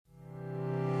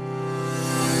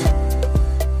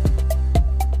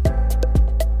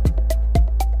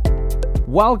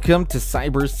Welcome to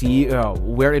Cyber CEO,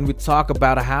 wherein we talk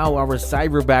about how our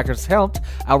cyberbackers helped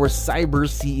our cyber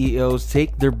CEOs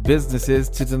take their businesses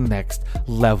to the next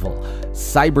level.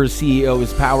 Cyber CEO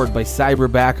is powered by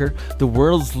Cyberbacker, the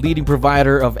world's leading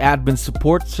provider of admin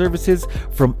support services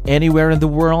from anywhere in the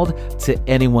world to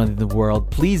anyone in the world.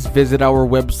 Please visit our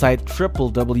website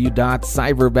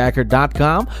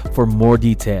www.cyberbacker.com for more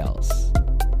details.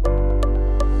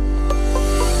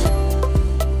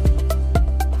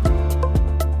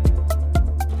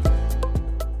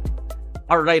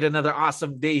 All right, another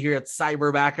awesome day here at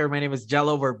Cyberbacker. My name is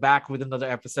Jello. We're back with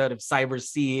another episode of Cyber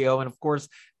CEO. And of course,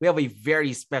 we have a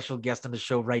very special guest on the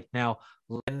show right now.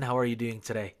 Lynn, how are you doing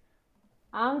today?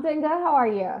 I'm doing good. How are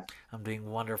you? I'm doing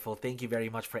wonderful. Thank you very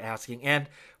much for asking and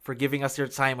for giving us your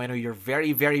time. I know you're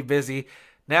very, very busy.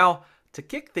 Now, to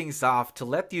kick things off, to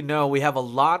let you know, we have a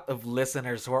lot of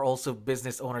listeners who are also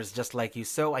business owners just like you.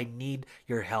 So I need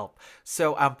your help.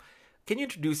 So, can you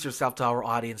introduce yourself to our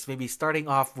audience? Maybe starting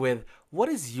off with what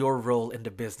is your role in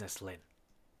the business, Lynn?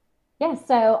 Yes,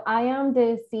 so I am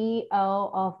the CEO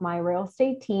of my real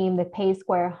estate team, the Pay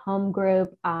Square Home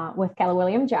Group with Keller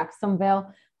Williams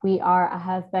Jacksonville. We are a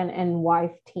husband and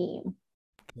wife team.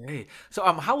 Okay. So,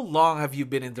 how long have you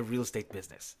been in the real estate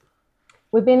business?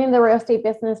 We've been in the real estate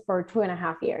business for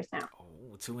 2.5 years now.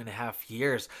 Oh, 2.5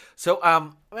 years. So,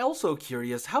 I'm also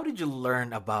curious. How did you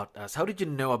learn about us? How did you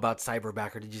know about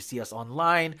Cyberbacker? Did you see us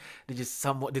online? Did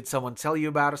someone tell you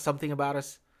about us? Something about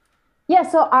us? Yeah,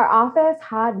 so our office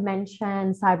had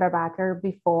mentioned Cyberbacker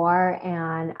before,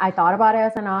 and I thought about it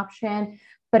as an option,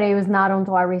 but it was not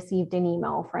until I received an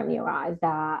email from you guys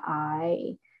that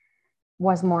I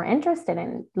was more interested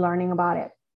in learning about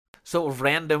it. So, a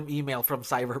random email from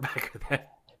Cyberbacker then.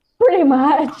 Pretty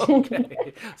much.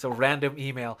 Okay. So, random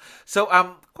email. So,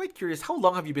 I'm quite curious. How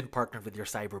long have you been partnered with your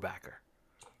Cyberbacker?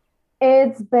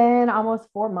 It's been almost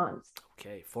 4 months.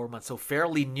 Okay, 4 months. So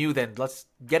fairly new then. Let's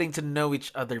getting to know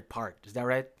each other part. Is that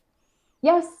right?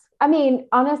 Yes. I mean,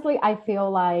 honestly, I feel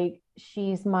like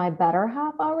she's my better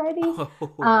half already.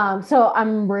 Oh, So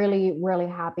I'm really, really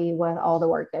happy with all the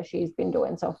work that she's been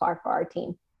doing so far for our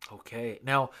team. okay.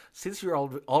 Now, since you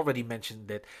already mentioned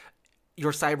that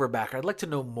your cyberbacker, I'd like to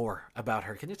know more about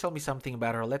her. Can you tell me something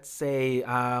about her? Let's say,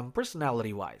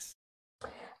 personality wise.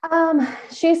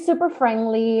 She's super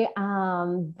friendly,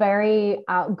 very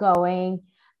outgoing,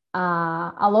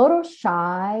 a little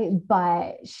shy,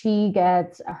 but she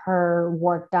gets her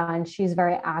work done. She's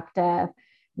very active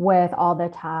with all the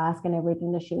tasks and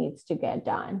everything that she needs to get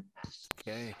done.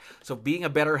 Okay. So being a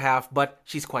better half, but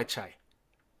she's quite shy.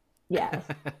 Yes.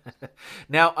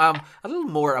 Now, a little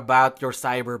more about your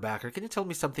cyberbacker. Can you tell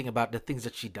me something about the things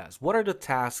that she does? What are the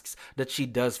tasks that she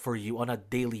does for you on a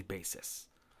daily basis?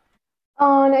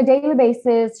 On a daily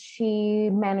basis, she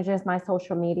manages my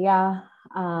social media.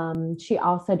 She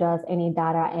also does any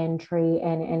data entry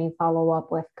and any follow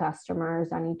up with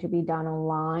customers that need to be done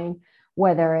online,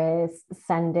 whether it's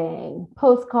sending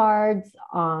postcards,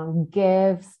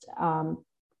 gifts,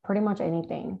 pretty much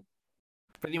anything.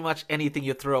 Pretty much anything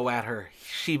you throw at her,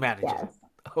 she manages it. Yes.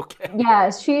 Okay.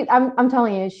 Yes, I'm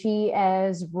telling you, she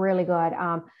is really good.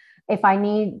 If I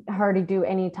need her to do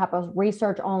any type of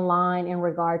research online in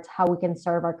regards how we can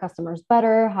serve our customers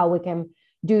better, how we can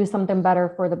do something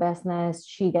better for the business,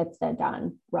 she gets that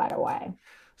done right away.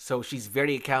 So she's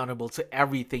very accountable to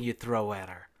everything you throw at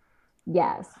her.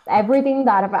 Yes, Okay. everything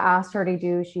that I've asked her to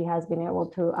do, she has been able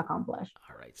to accomplish.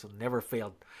 All right. So never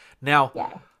failed. Now,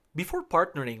 Yeah. before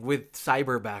partnering with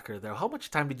Cyberbacker, though, how much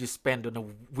time did you spend on a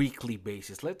weekly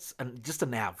basis? Just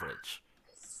an average.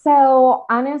 So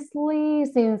honestly,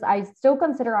 since I still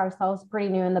consider ourselves pretty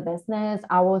new in the business,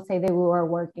 I will say that we were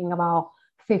working about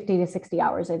 50 to 60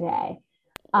 hours a day.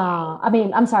 Wow.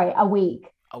 I'm sorry, a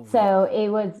week. A week. So it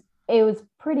was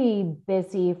pretty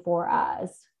busy for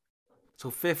us. So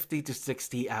 50 to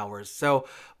 60 hours. So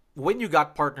when you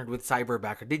got partnered with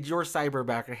Cyberbacker, did your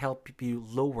Cyberbacker help you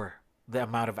lower the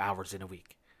amount of hours in a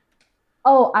week?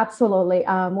 Oh, absolutely.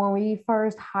 When we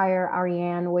first hired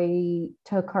Ariane, we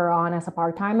took her on as a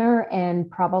part-timer, and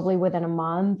probably within a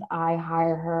month, I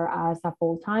hired her as a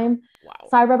full-time Wow.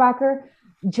 cyberbacker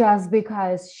just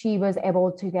because she was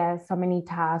able to get so many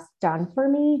tasks done for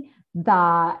me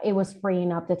that it was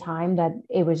freeing up the time that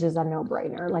it was just a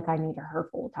no-brainer. Like I needed her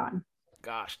full-time.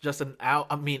 Gosh, just an hour,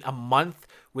 a month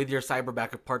with your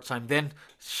Cyberbacker part time, then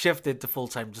shifted to full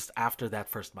time just after that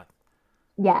first month.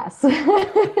 Yes.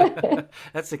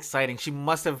 That's exciting. She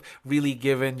must have really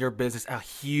given your business a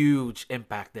huge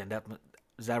impact then.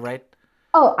 Is that right?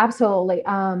 Oh, absolutely.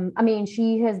 I mean,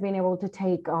 she has been able to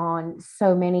take on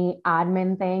so many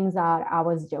admin things that I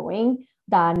was doing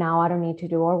that now I don't need to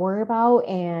do or worry about.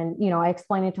 And, I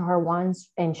explained it to her once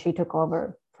and she took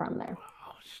over from there.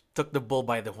 Wow, took the bull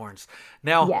by the horns.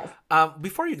 Now, Yes.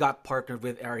 before you got partnered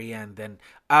with Ariane, then,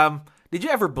 did you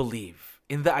ever believe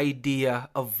in the idea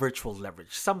of virtual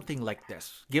leverage? Something like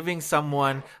this, giving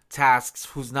someone tasks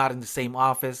who's not in the same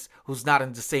office, who's not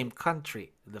in the same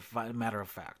country. Matter of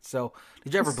fact. So,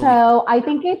 did you ever believe that? So I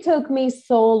think it took me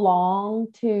so long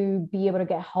to be able to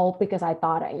get help because I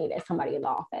thought I needed somebody in the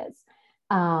office.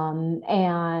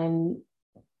 And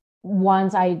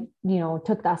once I,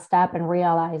 took that step and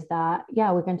realized that,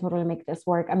 yeah, we can totally make this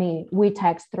work. I mean, we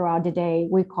text throughout the day,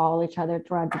 we call each other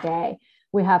throughout the day,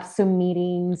 we have Zoom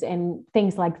meetings and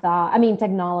things like that. I mean,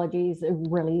 technology is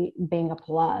really being a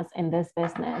plus in this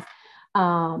business.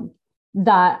 Um,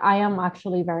 that I am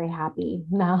actually very happy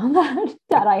now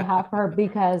that I have her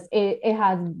because it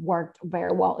has worked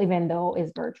very well, even though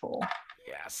it's virtual.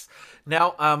 Yes. Now,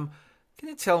 can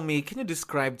you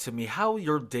describe to me how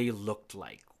your day looked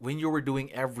like when you were doing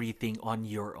everything on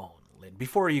your own, Lynn,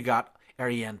 before you got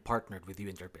Ariane partnered with you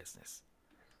in your business?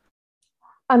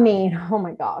 I mean, oh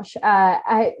my gosh.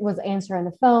 I was answering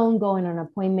the phone, going on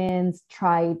appointments,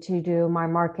 try to do my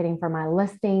marketing for my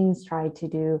listings, try to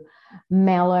do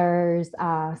mailers,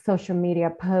 social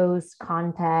media posts,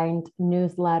 content,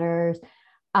 newsletters.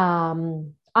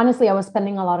 Honestly, I was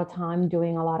spending a lot of time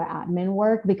doing a lot of admin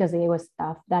work because it was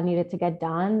stuff that needed to get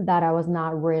done that I was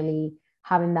not really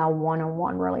having that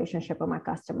one-on-one relationship with my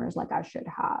customers like I should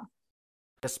have.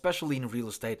 Especially in real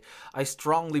estate, I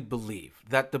strongly believe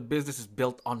that the business is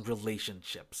built on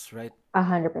relationships, right?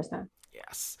 100%.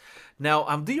 Yes. Now,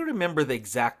 do you remember the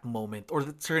exact moment or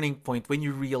the turning point when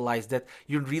you realized that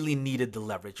you really needed the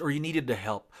leverage or you needed the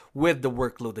help with the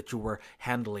workload that you were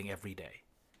handling every day?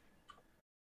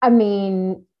 I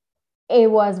mean,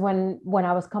 it was when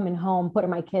I was coming home,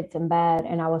 putting my kids in bed,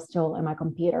 and I was still in my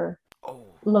computer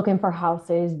Oh, looking for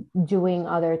houses, doing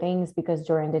other things because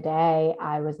during the day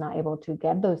I was not able to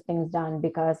get those things done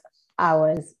because I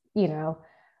was,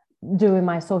 doing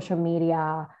my social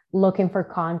media, looking for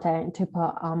content to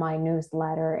put on my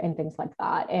newsletter and things like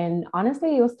that. And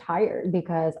honestly, it was tired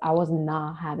because I was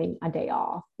not having a day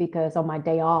off because on my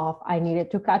day off, I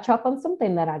needed to catch up on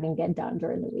something that I didn't get done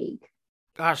during the week.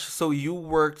 gosh, so you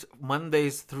worked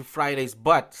Mondays through Fridays,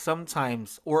 but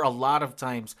sometimes or a lot of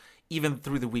times even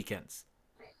through the weekends.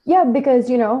 Yeah,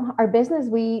 because our business,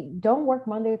 we don't work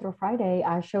Monday through Friday.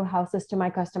 I show houses to my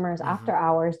customers Hmm. after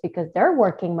hours because they're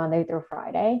working Monday through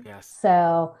Friday. Yes.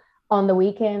 So on the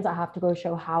weekends, I have to go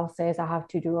show houses, I have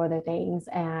to do other things.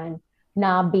 And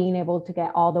not being able to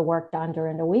get all the work done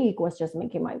during the week was just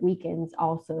making my weekends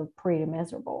also pretty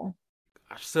miserable.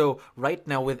 Gosh, so right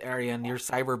now with Ariane, your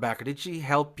cyberbacker, did she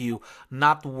help you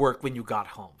not work when you got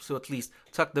home? So at least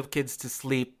tuck the kids to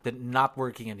sleep, then not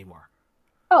working anymore.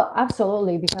 Oh,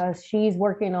 absolutely, because she's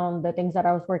working on the things that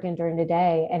I was working during the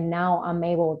day. And now I'm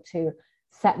able to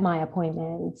set my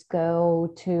appointments,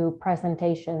 go to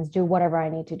presentations, do whatever I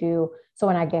need to do. So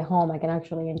when I get home, I can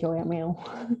actually enjoy a meal.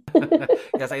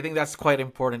 Yes, I think that's quite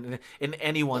important in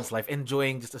anyone's life,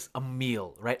 enjoying just a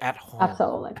meal right at home.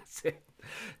 Absolutely. That's it.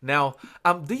 Now,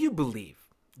 do you believe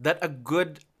that a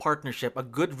good partnership, a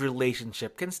good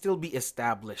relationship can still be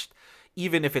established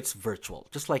even if it's virtual,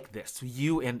 just like this,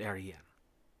 you and Ariane?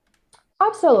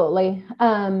 Absolutely.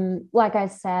 Like I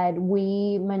said,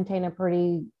 we maintain a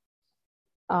pretty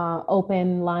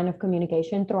open line of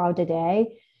communication throughout the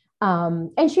day.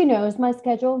 And she knows my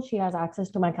schedule. She has access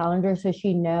to my calendar. So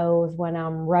she knows when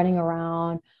I'm running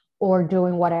around or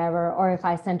doing whatever, or if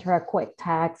I send her a quick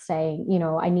text saying,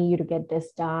 I need you to get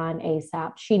this done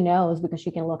ASAP, she knows because she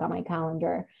can look at my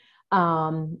calendar.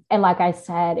 And like I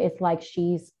said, it's like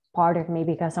she's part of me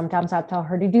because sometimes I tell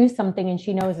her to do something and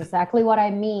she knows exactly what I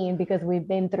mean because we've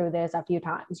been through this a few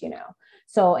times.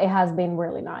 So it has been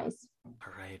really nice.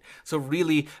 All right. So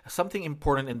really, something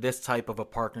important in this type of a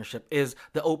partnership is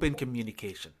the open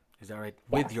communication. Is that right?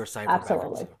 With your Yes, cyberbacker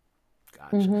absolutely. too.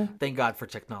 Gotcha. Hmm. Thank God for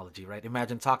technology, right?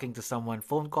 Imagine talking to someone,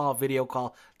 phone call, video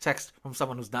call, text from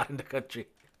someone who's not in the country.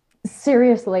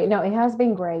 Seriously, no, it has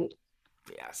been great.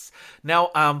 Yes. Now,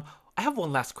 I have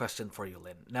one last question for you,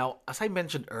 Lynn. Now, as I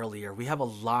mentioned earlier, we have a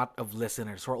lot of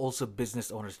listeners who are also business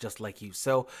owners just like you.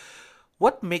 So,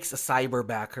 what makes a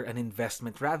cyberbacker an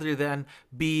investment rather than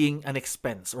being an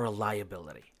expense or a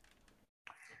liability?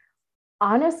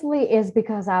 Honestly, is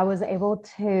because I was able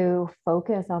to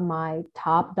focus on my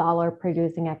top dollar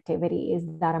producing activities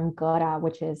that I'm good at,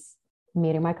 which is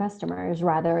meeting my customers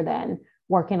rather than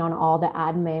working on all the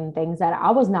admin things that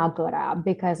I was not good at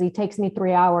because it takes me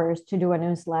 3 hours to do a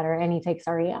newsletter and it takes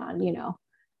Ariane.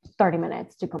 30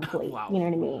 minutes to complete. Wow. You know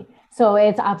what I mean? So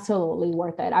it's absolutely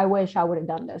worth it. I wish I would have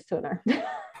done this sooner.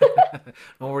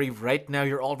 Don't worry, right now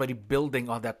you're already building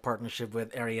on that partnership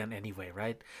with Ariane anyway,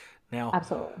 right? Now,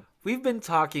 Absolutely. we've been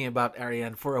talking about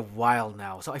Ariane for a while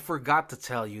now, so I forgot to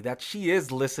tell you that she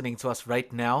is listening to us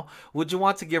right now. Would you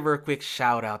want to give her a quick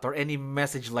shout out or any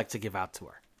message you'd like to give out to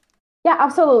her? Yeah,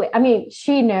 absolutely. I mean,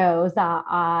 she knows that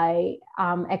I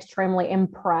am extremely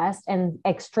impressed and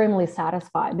extremely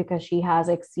satisfied because she has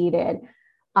exceeded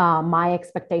my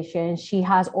expectations. She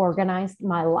has organized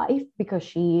my life because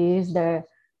she is the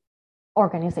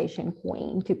organization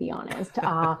queen, to be honest.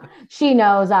 She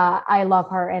knows that I love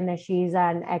her and that she's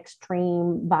an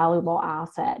extreme valuable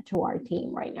asset to our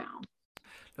team right now.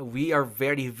 We are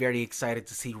very, very excited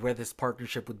to see where this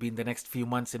partnership would be in the next few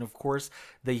months and, of course,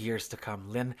 the years to come.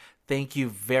 Lynn, thank you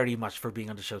very much for being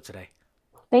on the show today.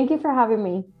 Thank you for having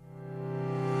me.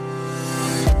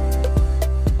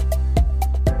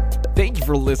 Thank you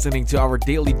for listening to our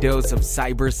daily dose of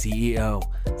Cyber CEO.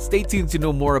 Stay tuned to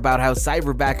know more about how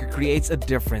Cyberbacker creates a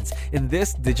difference in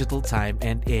this digital time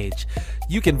and age.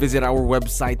 You can visit our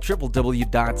website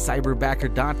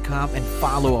www.cyberbacker.com and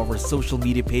follow our social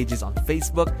media pages on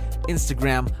Facebook,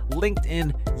 Instagram,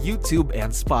 LinkedIn, YouTube,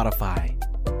 and Spotify.